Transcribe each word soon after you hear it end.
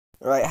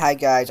Right, hi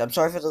guys. I'm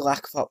sorry for the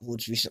lack of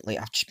uploads recently.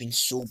 I've just been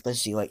so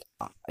busy. Like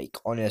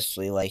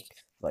honestly,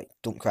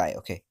 don't cry.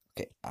 Okay,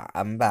 okay.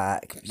 I'm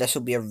back. This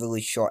will be a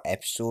really short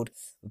episode.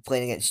 We're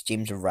playing against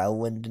James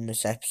Rowland in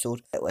this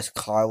episode. It was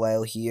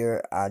Carlisle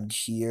here, and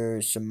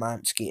here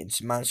Szymanski, and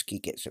Szymanski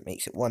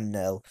makes it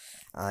 1-0.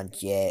 And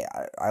yeah,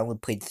 I only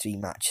played 3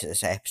 matches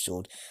this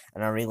episode,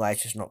 and I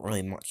realised there's not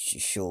really much to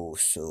show.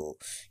 So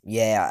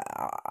yeah,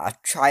 I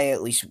try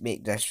at least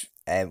make this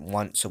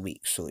once a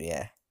week. So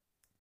yeah.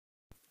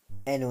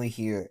 Anyway,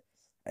 here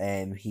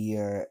we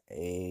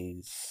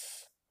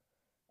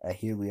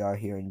are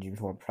here in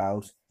James Ward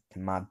Prowse to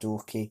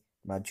Madueke.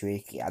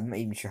 I'm not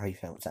even sure how you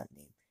pronounce that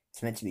name.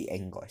 It's meant to be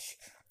English.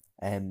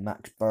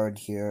 Max Bird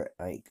here,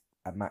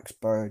 Max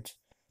Bird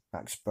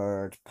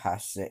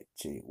passes it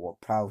to Ward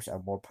Prowse,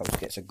 and Ward Prowse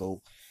gets a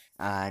goal,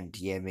 and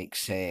yeah,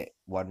 makes it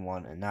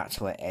 1-1, and that's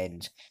how it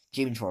ends.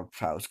 James Ward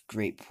Prowse,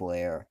 great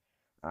player,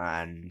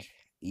 and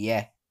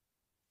yeah.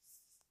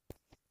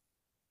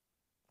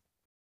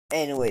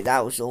 Anyway,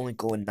 that was the only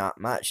goal in that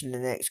match. In the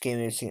next game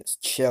is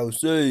against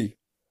Chelsea,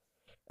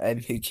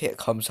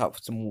 comes up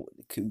with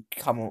who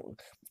come up with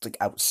like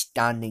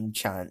outstanding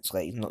chants,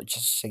 like he's not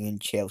just singing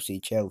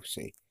Chelsea,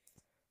 Chelsea.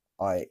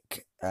 But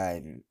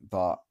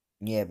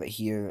yeah, but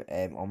here,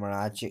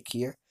 Omar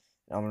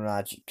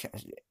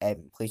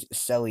plays it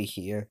silly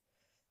here,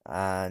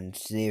 and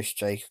their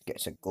striker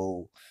gets a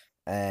goal.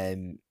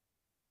 Um,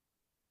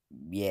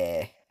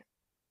 yeah,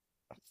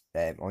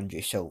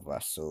 Andre Silva,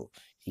 so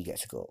he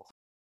gets a goal.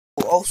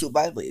 Oh, also,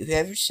 by the way,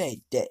 whoever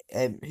said that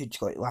who'd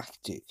got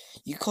laughed to,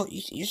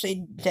 you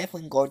saying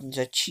Devlin Gordon's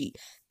a cheat,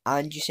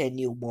 and you said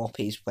Neil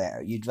Maupay's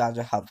better. You'd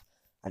rather have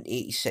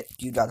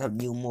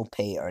Neil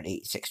Maupay or an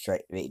 86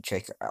 rated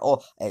striker.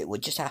 Oh,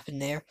 what just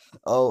happened there?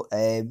 Oh,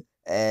 I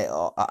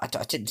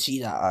didn't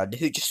see that.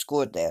 Who just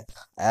scored there?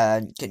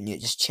 And can you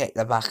just check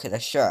the back of the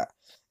shirt?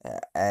 Uh,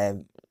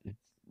 um,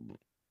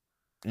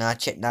 nah,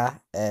 check nah.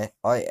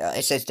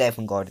 It says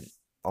Devlin Gordon.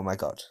 Oh my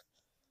god.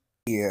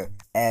 Here,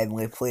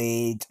 we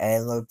played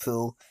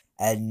Liverpool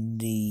in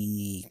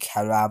the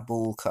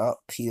Carabao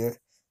Cup here,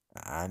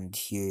 and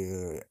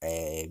here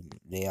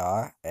they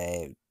are.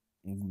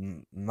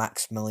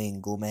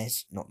 Maximilian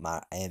Gomez, not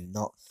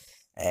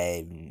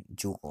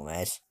Joe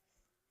Gomez,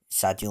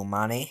 Sadio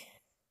Mane,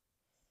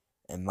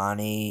 and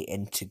Mane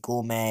into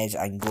Gomez,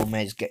 and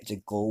Gomez gets a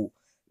goal,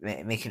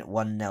 making it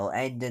 1-0,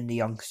 ending the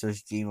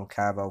youngsters' dream of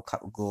Carabao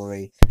Cup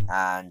glory.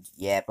 And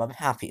yeah, but I'm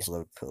happy it's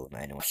Liverpool now.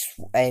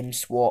 Anyway,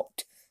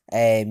 swapped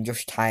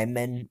Josh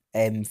Timon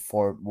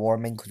for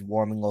Warming, because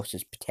Warming lost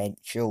his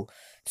potential.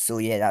 So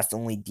yeah, that's the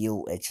only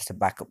deal. It's just a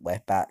backup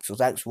left back. So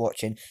thanks for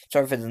watching.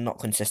 Sorry for the not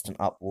consistent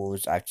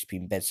uploads. I've just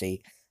been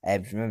busy.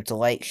 Remember to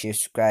like, share,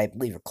 subscribe,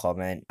 leave a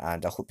comment,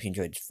 and I hope you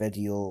enjoyed this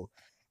video.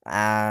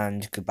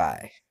 And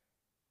goodbye.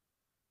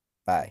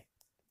 Bye.